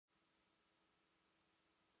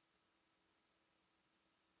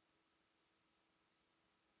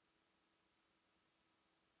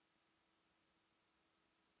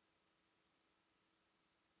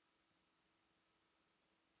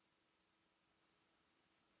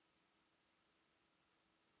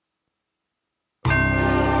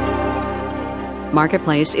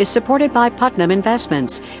Marketplace is supported by Putnam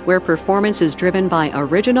Investments, where performance is driven by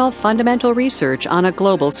original fundamental research on a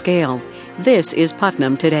global scale. This is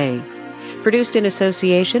Putnam Today. Produced in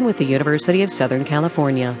association with the University of Southern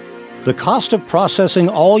California. The cost of processing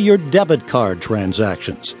all your debit card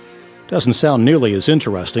transactions doesn't sound nearly as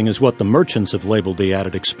interesting as what the merchants have labeled the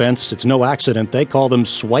added expense. It's no accident they call them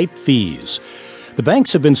swipe fees. The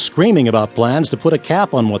banks have been screaming about plans to put a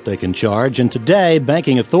cap on what they can charge, and today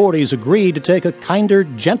banking authorities agreed to take a kinder,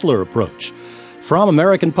 gentler approach. From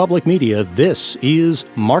American Public Media, this is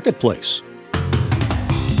Marketplace.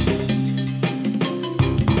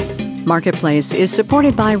 Marketplace is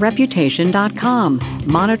supported by Reputation.com,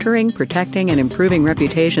 monitoring, protecting, and improving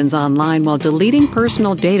reputations online while deleting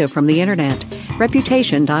personal data from the Internet.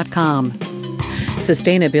 Reputation.com.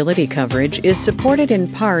 Sustainability coverage is supported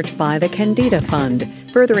in part by the Candida Fund,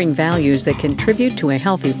 furthering values that contribute to a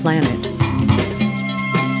healthy planet.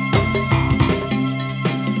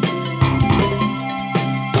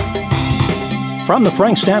 From the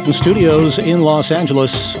Frank Stanton Studios in Los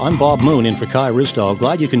Angeles, I'm Bob Moon in for Ryssdal.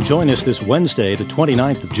 Glad you can join us this Wednesday, the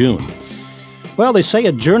 29th of June. Well, they say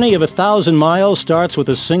a journey of 1,000 miles starts with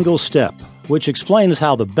a single step, which explains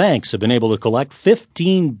how the banks have been able to collect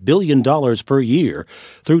 $15 billion per year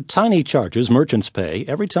through tiny charges merchants pay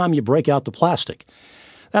every time you break out the plastic.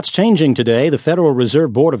 That's changing today. The Federal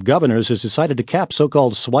Reserve Board of Governors has decided to cap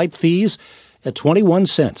so-called swipe fees at 21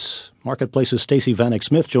 cents. Marketplace's Stacey Vanek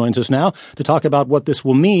Smith joins us now to talk about what this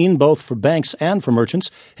will mean both for banks and for merchants.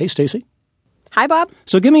 Hey, Stacey. Hi, Bob.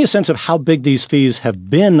 So give me a sense of how big these fees have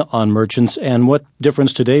been on merchants and what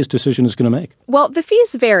difference today's decision is going to make. Well, the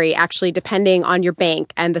fees vary, actually, depending on your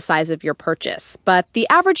bank and the size of your purchase. But the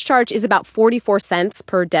average charge is about 44 cents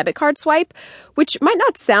per debit card swipe, which might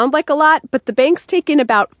not sound like a lot, but the banks take in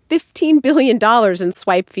about $15 billion in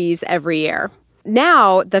swipe fees every year.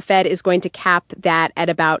 Now, the Fed is going to cap that at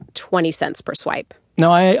about 20 cents per swipe. Now,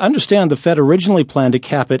 I understand the Fed originally planned to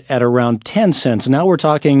cap it at around 10 cents. Now we're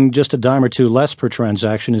talking just a dime or two less per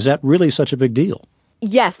transaction. Is that really such a big deal?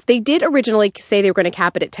 Yes, they did originally say they were going to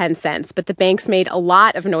cap it at 10 cents, but the banks made a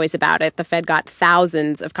lot of noise about it. The Fed got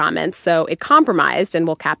thousands of comments, so it compromised and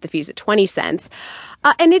will cap the fees at 20 cents.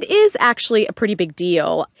 And it is actually a pretty big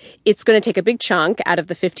deal. It's going to take a big chunk out of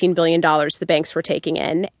the $15 billion the banks were taking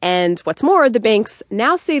in. And what's more, the banks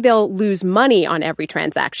now say they'll lose money on every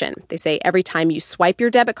transaction. They say every time you swipe your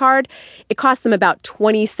debit card, it costs them about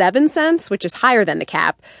 27 cents, which is higher than the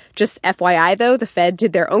cap. Just FYI, though, the Fed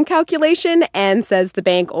did their own calculation and says the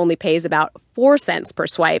bank only pays about 4 cents per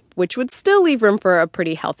swipe, which would still leave room for a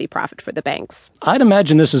pretty healthy profit for the banks. I'd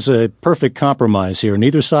imagine this is a perfect compromise here.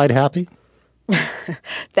 Neither side happy?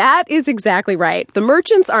 That is exactly right. The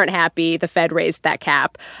merchants aren't happy the Fed raised that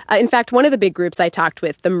cap. In fact, one of the big groups I talked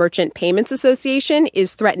with, the Merchant Payments Association,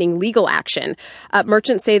 is threatening legal action.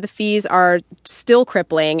 Merchants say the fees are still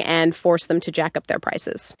crippling and force them to jack up their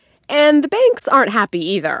prices. And the banks aren't happy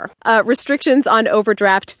either. Restrictions on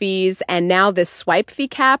overdraft fees and now this swipe fee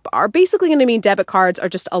cap are basically going to mean debit cards are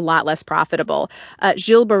just a lot less profitable.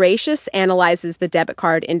 Gilles Baratius analyzes the debit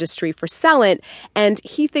card industry for Celent, and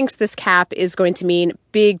he thinks this cap is going to mean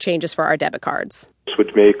big changes for our debit cards.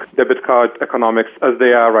 Would make debit card economics as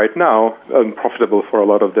they are right now unprofitable for a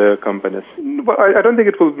lot of the companies. But I don't think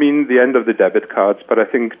it will mean the end of the debit cards, but I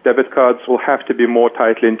think debit cards will have to be more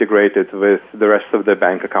tightly integrated with the rest of the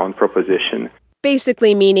bank account proposition.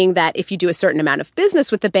 Basically meaning that if you do a certain amount of business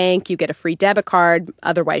with the bank, you get a free debit card,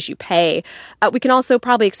 otherwise you pay. We can also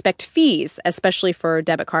probably expect fees, especially for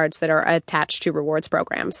debit cards that are attached to rewards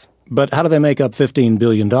programs. But how do they make up $15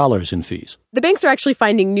 billion in fees? The banks are actually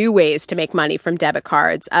finding new ways to make money from debit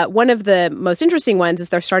cards. One of the most interesting ones is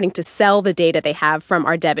they're starting to sell the data they have from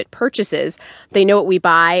our debit purchases. They know what we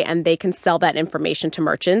buy, and they can sell that information to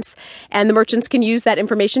merchants. And the merchants can use that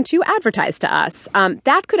information to advertise to us.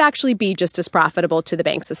 That could actually be just as profitable to the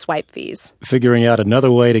banks as swipe fees. Figuring out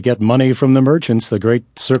another way to get money from the merchants, the great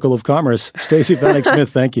circle of commerce. Stacey Vanek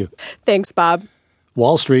Smith, thank you. Thanks, Bob.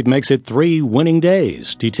 Wall Street makes it 3 winning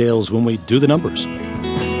days. Details when we do the numbers.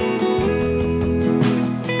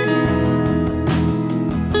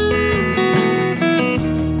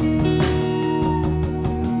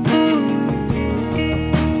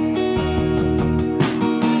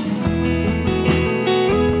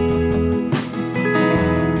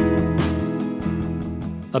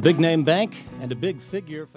 A big name bank and a big figure.